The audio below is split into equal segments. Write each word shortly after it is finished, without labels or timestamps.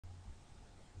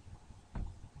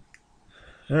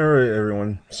Alright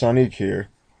everyone, Sonic here,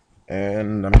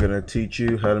 and I'm going to teach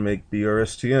you how to make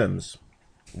BRSTMs.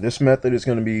 This method is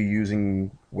going to be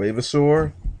using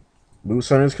Wavesaur,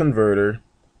 Loose Converter,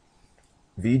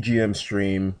 VGM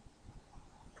Stream,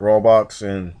 Drawbox,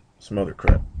 and some other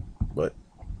crap. But,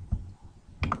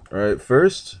 alright,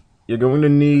 first, you're going to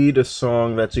need a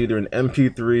song that's either an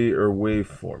MP3 or WAV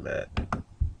format.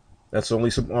 That's the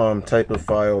only type of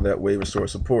file that Wavesaur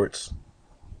supports.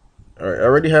 Alright, I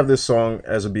already have this song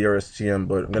as a BRSTM,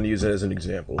 but I'm going to use it as an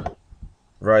example.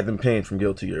 Ride Them Pain from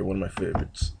Guilty Gear, one of my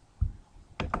favorites.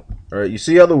 Alright, you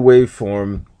see how the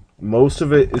waveform, most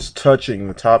of it is touching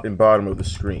the top and bottom of the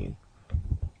screen.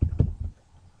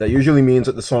 That usually means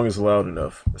that the song is loud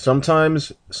enough.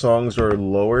 Sometimes songs are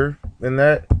lower than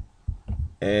that,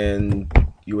 and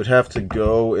you would have to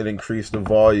go and increase the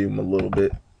volume a little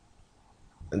bit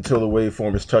until the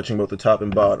waveform is touching both the top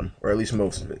and bottom, or at least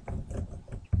most of it.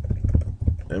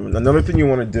 And another thing you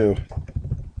want to do,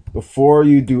 before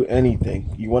you do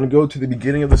anything, you want to go to the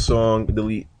beginning of the song and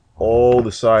delete all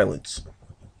the silence.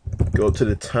 Go to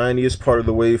the tiniest part of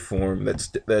the waveform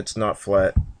that's not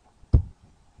flat.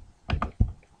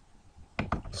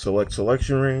 Select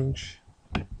selection range.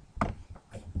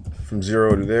 From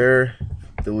 0 to there,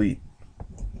 delete.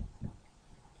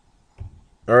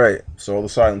 Alright, so all the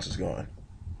silence is gone.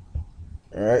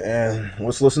 Alright, and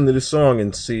let's listen to this song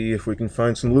and see if we can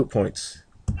find some loop points.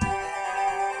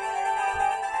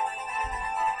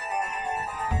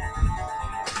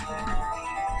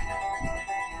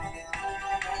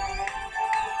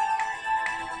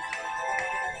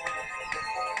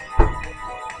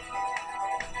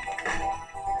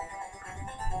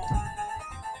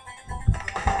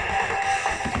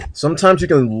 Sometimes you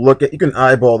can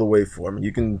eyeball the waveform, and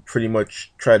you can pretty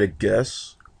much try to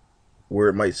guess where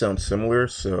it might sound similar.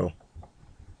 So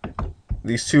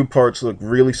these two parts look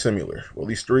really similar. Well,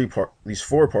 these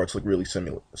four parts look really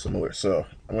similar. So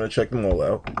I'm gonna check them all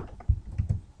out.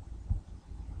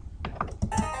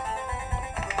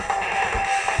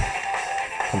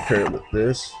 Compare it with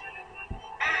this.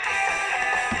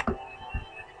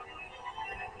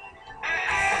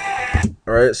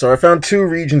 Alright, so I found two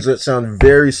regions that sound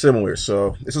very similar,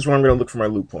 so this is where I'm going to look for my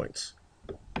loop points.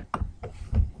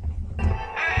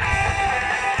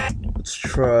 Let's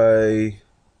try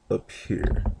up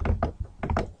here.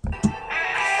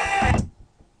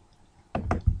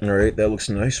 Alright, that looks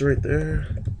nice right there.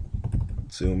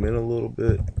 Zoom in a little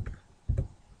bit.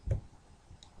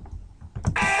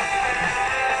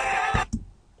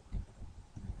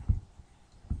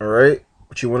 Alright,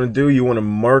 what you want to do, you want to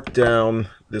mark down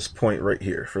this point right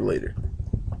here for later.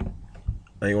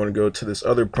 Now you want to go to this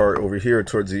other part over here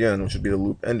towards the end, which would be the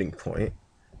loop ending point.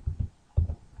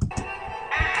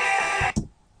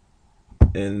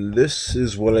 And this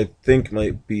is what I think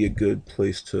might be a good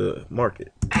place to mark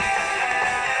it.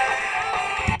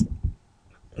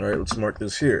 Alright, let's mark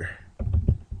this here.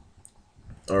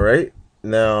 Alright,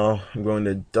 now I'm going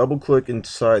to double click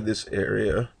inside this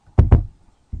area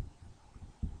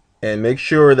and make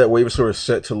sure that Wavesaur is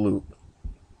set to loop.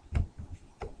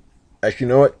 Actually, you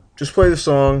know what? Just play the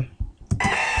song.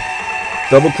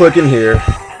 Double click in here.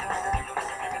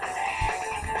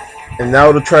 And now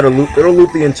it'll try to loop. It'll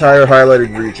loop the entire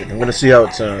highlighted region. I'm going to see how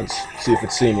it sounds. See if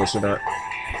it's seamless or not.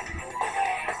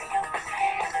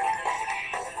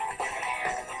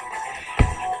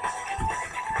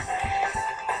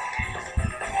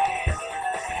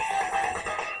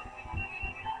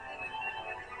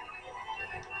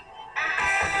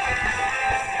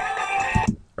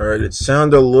 Alright, it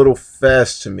sounded a little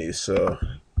fast to me, so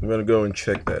I'm going to go and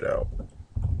check that out.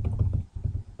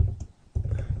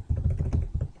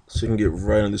 So you can get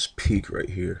right on this peak right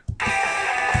here.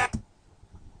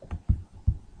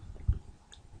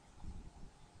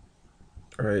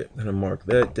 Alright, I'm going to mark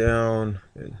that down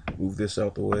and move this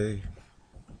out the way.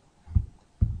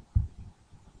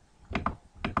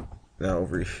 Now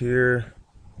over here.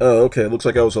 Oh, okay, it looks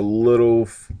like I was a little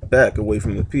back away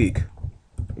from the peak.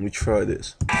 Let me try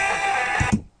this.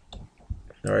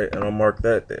 Alright, and I'll mark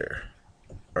that there.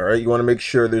 Alright, you want to make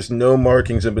sure there's no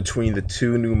markings in between the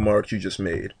two new marks you just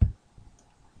made.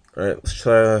 Alright,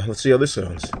 let's see how this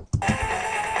sounds.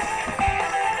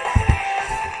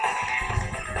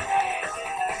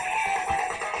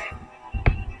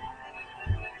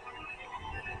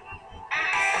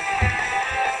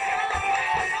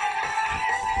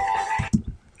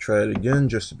 Try it again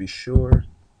just to be sure.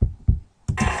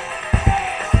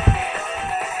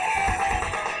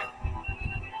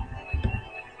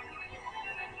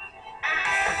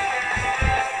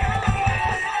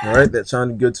 Alright, that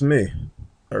sounded good to me.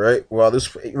 Alright, while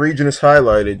this region is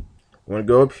highlighted, You want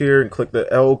to go up here and click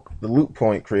the loop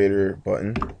point creator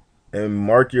button and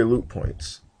mark your loop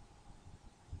points.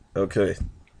 Okay.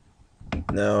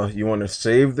 Now you want to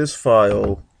save this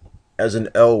file as an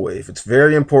L wave. It's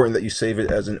very important that you save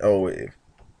it as an L wave.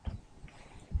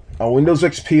 On Windows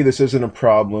XP, this isn't a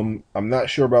problem. I'm not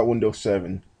sure about Windows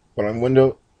 7, but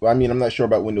on I'm not sure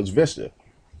about Windows Vista.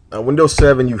 On Windows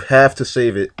 7, you have to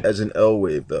save it as an L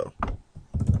wave, though.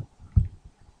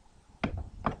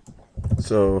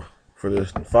 So for the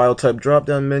file type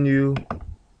drop-down menu,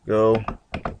 go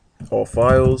all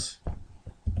files,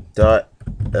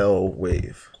 .L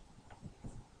wave.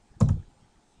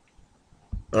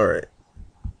 All right.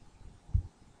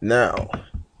 Now,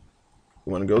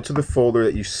 you want to go to the folder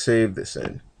that you saved this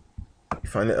in. You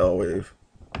find the L wave,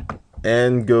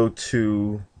 and go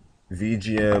to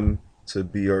VGM to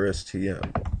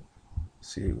BRSTM.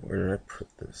 Let's see, where did I put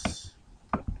this?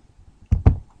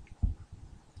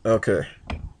 Okay.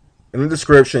 In the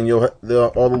description,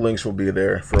 all the links will be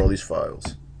there for all these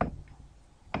files.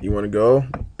 You want to go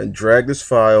and drag this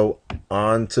file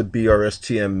onto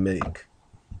BRSTM make.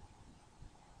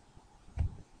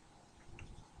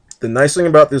 The nice thing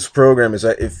about this program is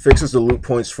that it fixes the loop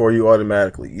points for you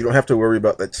automatically. You don't have to worry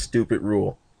about that stupid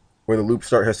rule where the loop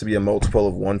start has to be a multiple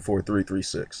of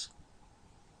 14336.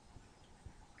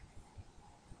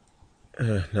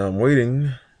 Now I'm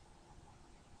waiting.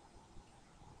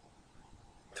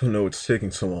 Don't know what's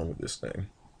taking so long with this thing.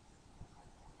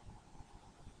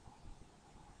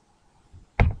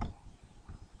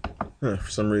 For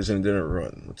some reason it didn't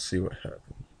run. Let's see what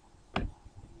happened.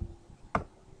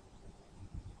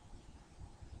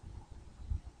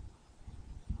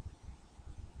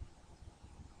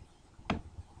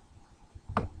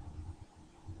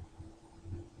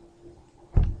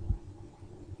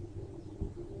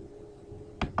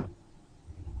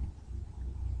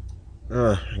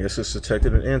 I guess it's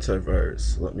detected an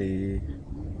antivirus. Let me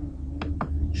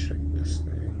check this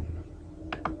thing.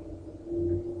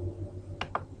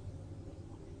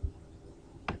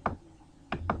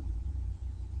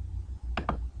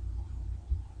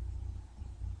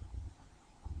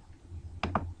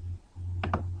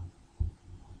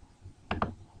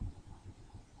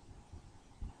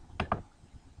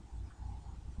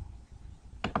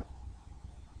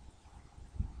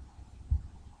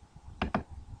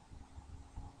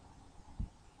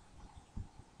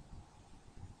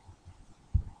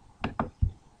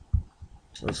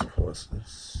 Let's pause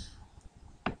this.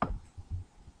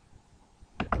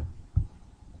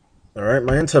 Alright,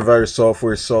 my antivirus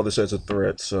software saw this as a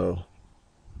threat, so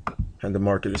I had to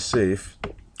mark it as safe.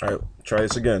 Alright, try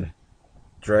this again.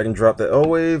 Drag and drop the L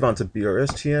wave onto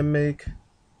BRSTM make.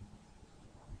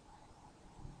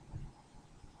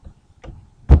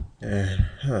 And,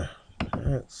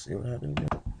 let's see what happened here.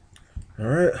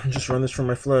 Alright, I'll just run this from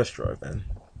my flash drive then.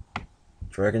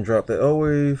 Drag and drop the L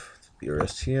wave,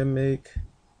 BRSTM make.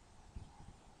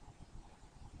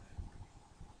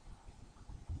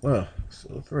 Wow,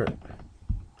 still a threat.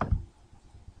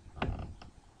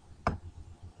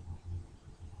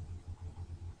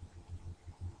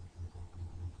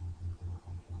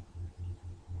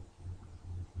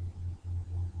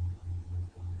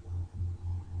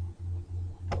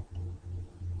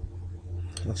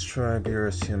 Let's try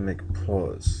BRSTM make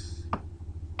pause.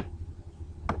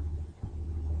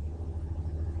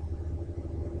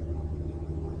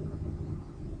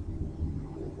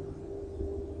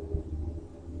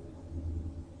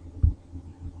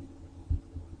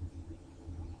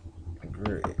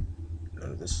 Great.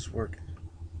 None of this is working.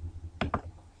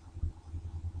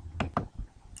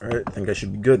 Alright, I think I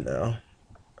should be good now.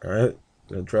 Alright,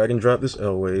 gonna drag and drop this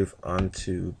L wave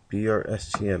onto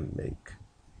BRSTM make.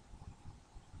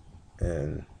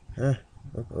 And, that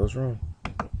was wrong.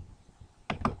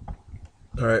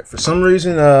 Alright, for some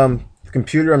reason, the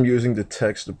computer I'm using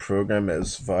detects the program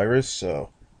as virus,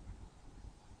 so.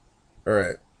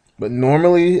 Alright, but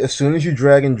normally, as soon as you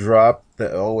drag and drop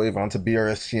the L wave onto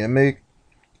BRSTM make,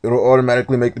 it'll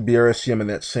automatically make the BRSTM in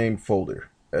that same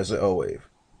folder as the L wave.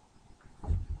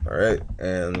 Alright,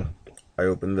 and I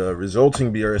open the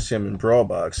resulting BRSTM in brawl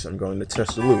box. I'm going to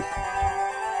test the loop.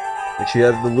 Make sure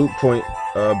you have the loop point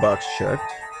box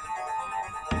checked.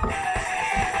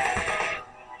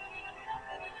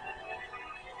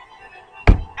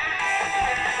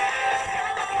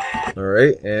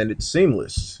 Alright, and it's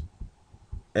seamless.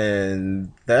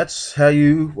 And that's how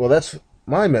that's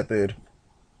my method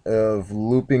of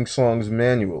looping songs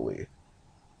manually.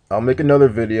 I'll make another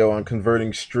video on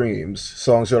converting streams,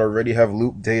 songs that already have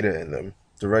loop data in them,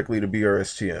 directly to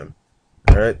BRSTM.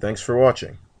 Alright, thanks for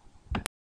watching.